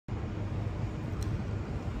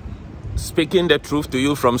Speaking the truth to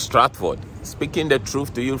you from Stratford. Speaking the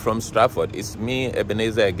truth to you from Stratford. It's me,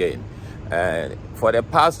 Ebenezer, again. For the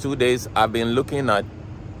past 2 days, I've been looking at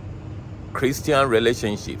Christian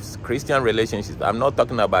relationships. Christian relationships. I'm not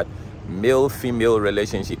talking about male-female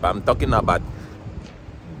relationship. I'm talking about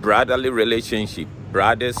brotherly relationship.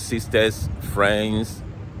 Brothers, sisters, friends.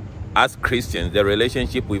 As Christians, the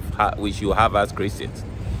relationship we should have as Christians.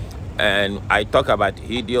 And I talk about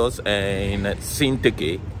Helios and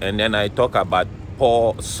Syntyche, and then I talk about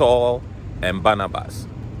Paul, Saul, and Barnabas.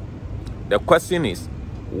 The question is,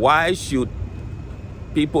 why should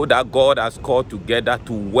people that God has called together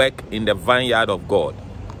to work in the vineyard of God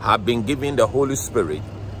have been given the Holy Spirit?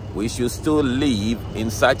 We should still live in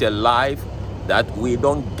such a life that we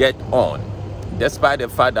don't get on, despite the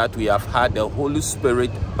fact that we have had the Holy Spirit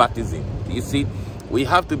baptism. You see, we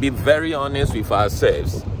have to be very honest with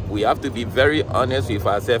ourselves. We have to be very honest with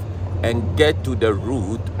ourselves and get to the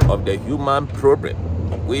root of the human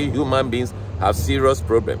problem. We human beings have serious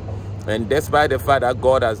problems. And despite the fact that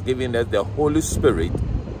God has given us the Holy Spirit,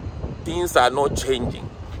 things are not changing.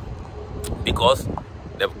 Because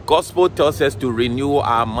the gospel tells us to renew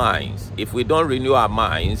our minds. If we don't renew our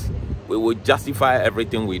minds, we will justify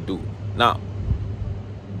everything we do. Now,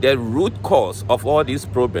 the root cause of all these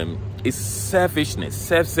problems is selfishness,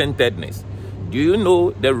 self-centeredness. Do you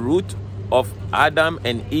know the root of Adam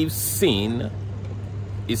and Eve's sin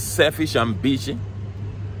is selfish ambition?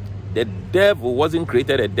 The devil wasn't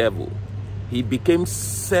created a devil. He became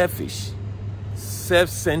selfish.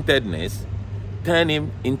 Self-centeredness turned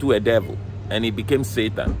him into a devil, and he became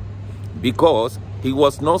Satan because he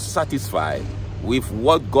was not satisfied with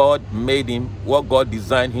what God made him, what God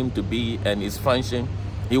designed him to be, and his function.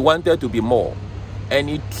 He wanted to be more, and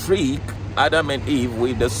he tricked Adam and Eve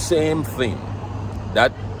with the same thing,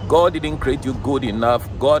 that God didn't create you good enough.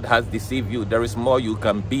 God has deceived you. There is more you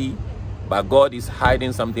can be, but God is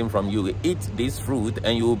hiding something from you. Eat this fruit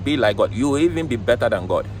and you will be like God. You will even be better than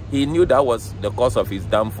God. He knew that was the cause of his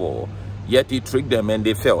downfall, yet he tricked them and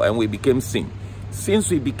they fell, and we became sin. Since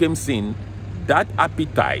we became sin, that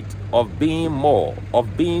appetite of being more,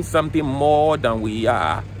 of being something more than we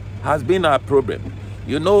are, has been our problem.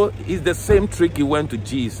 You know, it's the same trick he went to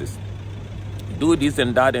Jesus. Do this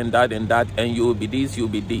and that and that and that, and you will be this, you will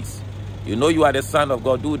be this. You know you are the Son of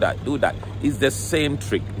God, do that, do that. It's the same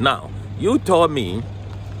trick. Now, you told me,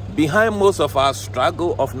 behind most of our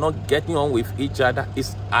struggle of not getting on with each other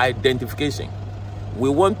is identification. We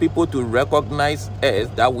want people to recognize us,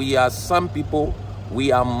 that we are some people,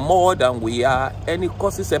 we are more than we are, and it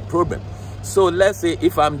causes a problem. So let's say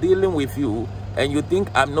if I'm dealing with you, and you think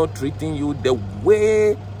I'm not treating you the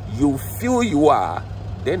way you feel you are,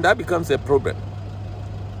 then that becomes a problem.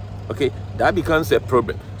 Okay, that becomes a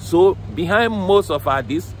problem. So behind most of our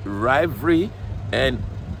this rivalry and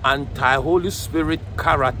anti-Holy Spirit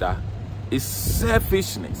character is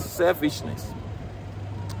selfishness. Selfishness.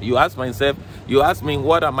 You ask myself, you ask me,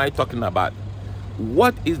 what am I talking about?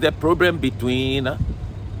 What is the problem between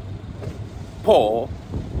Paul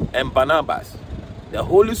and Barnabas? The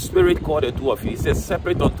Holy Spirit called the two of you. He says,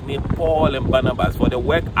 separate unto me Paul and Barnabas for the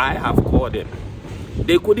work I have called them.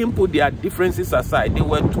 They couldn't put their differences aside. They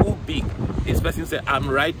were too big. This person said, I'm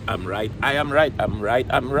right, I'm right, I am right, I'm right,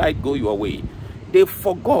 I'm right, go your way. They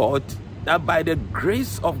forgot that by the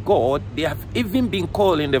grace of God, they have even been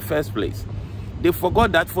called in the first place. They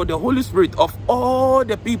forgot that for the Holy Spirit, of all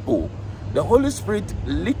the people, the Holy Spirit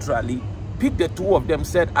literally picked the two of them,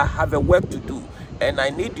 said, I have a work to do, and I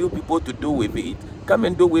need you people to do with it. Come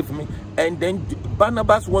and do with me. And then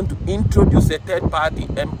Barnabas want to introduce a third party,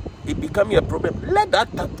 and it became a problem. Let that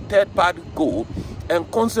third party go and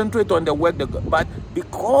concentrate on the work. But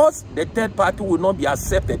because the third party will not be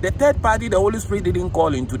accepted, the third party, the Holy Spirit didn't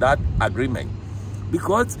call into that agreement.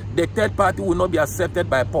 Because the third party will not be accepted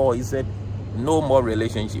by Paul, he said, no more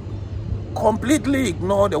relationship. Completely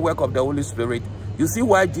ignore the work of the Holy Spirit. You see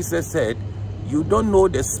why Jesus said, you don't know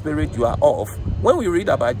the spirit you are of. When we read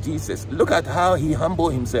about Jesus, look at how he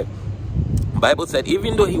humbled himself. The Bible said,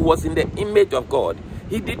 even though he was in the image of God,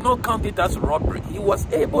 he did not count it as robbery. He was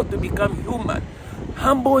able to become human,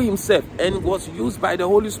 humble himself, and was used by the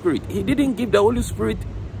Holy Spirit. He didn't give the Holy Spirit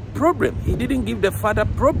problem. He didn't give the Father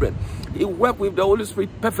problem. He worked with the Holy Spirit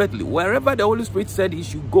perfectly. Wherever the Holy Spirit said he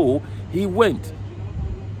should go, he went.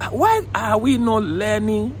 Why are we not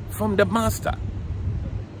learning from the Master?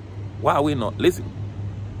 Why are we not? Listen,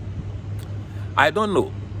 I don't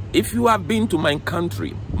know. If you have been to my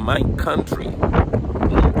country,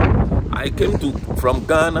 I came from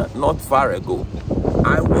Ghana not far ago.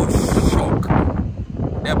 I was shocked.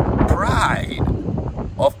 The pride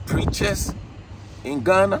of preachers in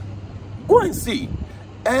Ghana. Go and see.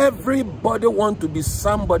 Everybody wants to be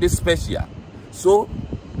somebody special. So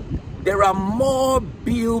there are more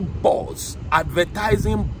billboards,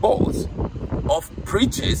 advertising boards of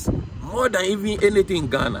preachers more than even anything in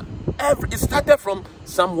Ghana. It started from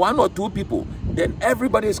some 1 or 2 people, then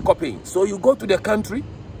everybody is copying. So you go to the country,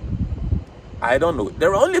 I don't know.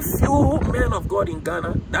 There are only few men of God in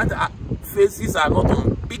Ghana that faces are not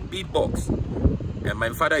on big box. And my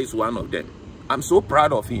father is one of them. I'm so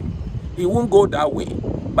proud of him. He won't go that way.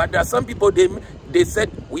 But there are some people, they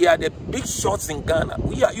said, we are the big shots in Ghana.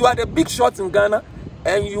 You are the big shots in Ghana,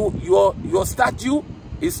 and your statue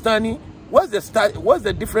is standing. What's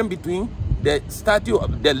the difference between the statue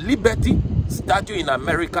of the Liberty statue in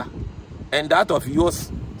America and that of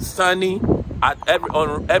yours standing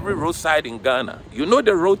on every roadside in Ghana? You know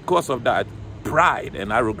the road cause of that? Pride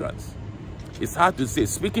and arrogance. It's hard to say.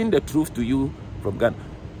 Speaking the truth to you from Ghana.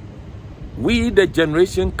 We, the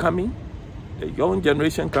generation coming, the young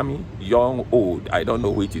generation coming, young, old, I don't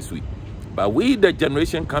know which is we. But we, the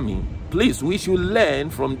generation coming, please, we should learn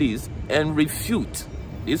from this and refute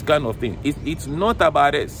this kind of thing. It's not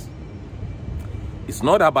about us. It's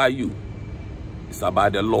not about you. It's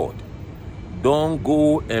about the Lord. Don't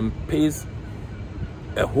go and paste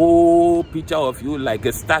a whole picture of you like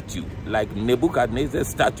a statue, like Nebuchadnezzar's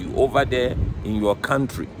statue over there in your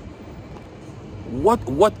country. What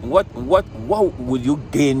would you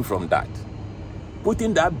gain from that?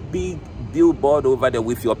 Putting that big billboard over there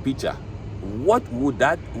with your picture, what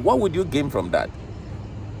would you gain from that?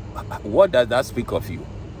 What does that speak of you?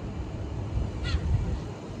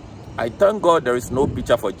 I thank God there is no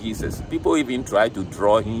picture for Jesus. People even try to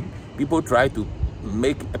draw him. People try to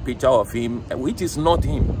make a picture of him, which is not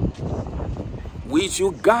him. We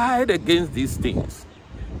should guard against these things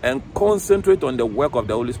and concentrate on the work of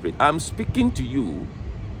the Holy Spirit. I'm speaking to you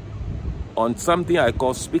on something I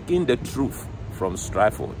call speaking the truth from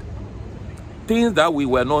Stratford. Things that we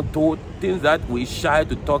were not told, things that we shy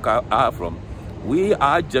to talk out from. We,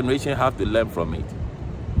 our generation, have to learn from it.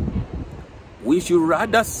 We should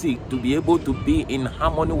rather seek to be able to be in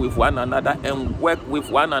harmony with one another and work with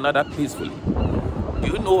one another peacefully. Do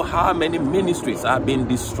you know how many ministries have been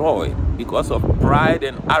destroyed because of pride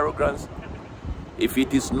and arrogance? If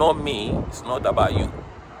it is not me, it's not about you.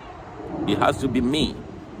 It has to be me.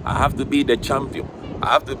 I have to be the champion.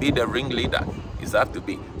 I have to be the ringleader. It has to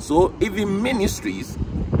be. So even ministries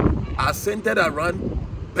are centered around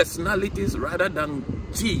personalities rather than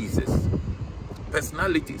Jesus.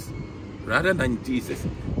 Personalities rather than Jesus.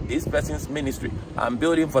 This person's ministry, I'm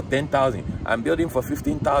building for 10,000. I'm building for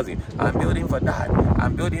 15,000. I'm building for that.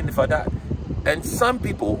 I'm building for that. And some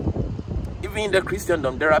people, even in the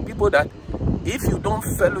Christendom, there are people that if you don't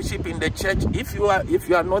fellowship in the church, if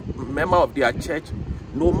you are not a member of their church,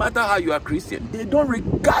 no matter how you are Christian, they don't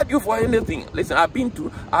regard you for anything. Listen,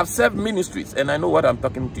 I've served ministries and I know what I'm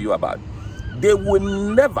talking to you about. They will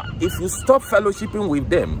never, if you stop fellowshipping with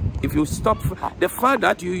them, if you stop the fact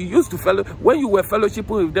that you used to when you were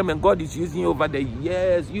fellowshipping with them and God is using you over the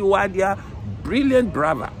years, you are their brilliant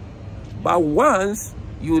brother. But once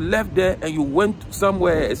you left there and you went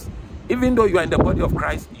somewhere else, even though you are in the body of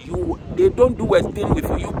Christ, they don't do a thing with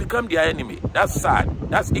you. You become their enemy. That's sad.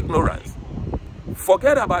 That's ignorance.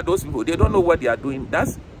 Forget about those people. They don't know what they are doing.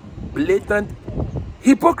 That's blatant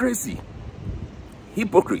hypocrisy.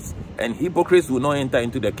 Hypocrites. And hypocrites will not enter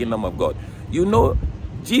into the kingdom of God. You know,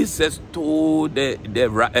 Jesus told the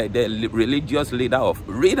religious leader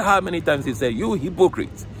read how many times he said, you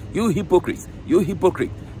hypocrites, you hypocrites, you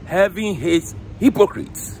hypocrite. Heaven hates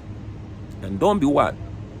hypocrites. And don't be one.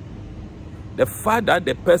 The fact that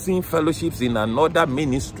the person fellowships in another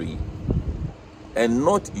ministry and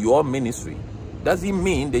not your ministry doesn't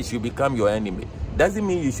mean they should become your enemy. Doesn't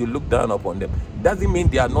mean you should look down upon them. Doesn't mean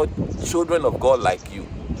they are not children of God like you.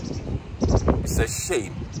 It's a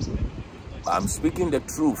shame. I'm speaking the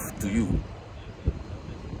truth to you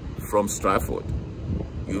from Stratford.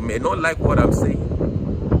 You may not like what I'm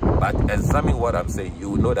saying, but examine what I'm saying.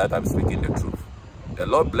 You will know that I'm speaking the truth. The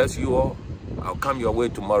Lord bless you all. I'll come your way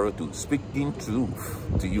tomorrow to speaking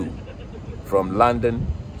truth to you from London,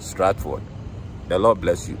 Stratford. The Lord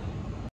bless you.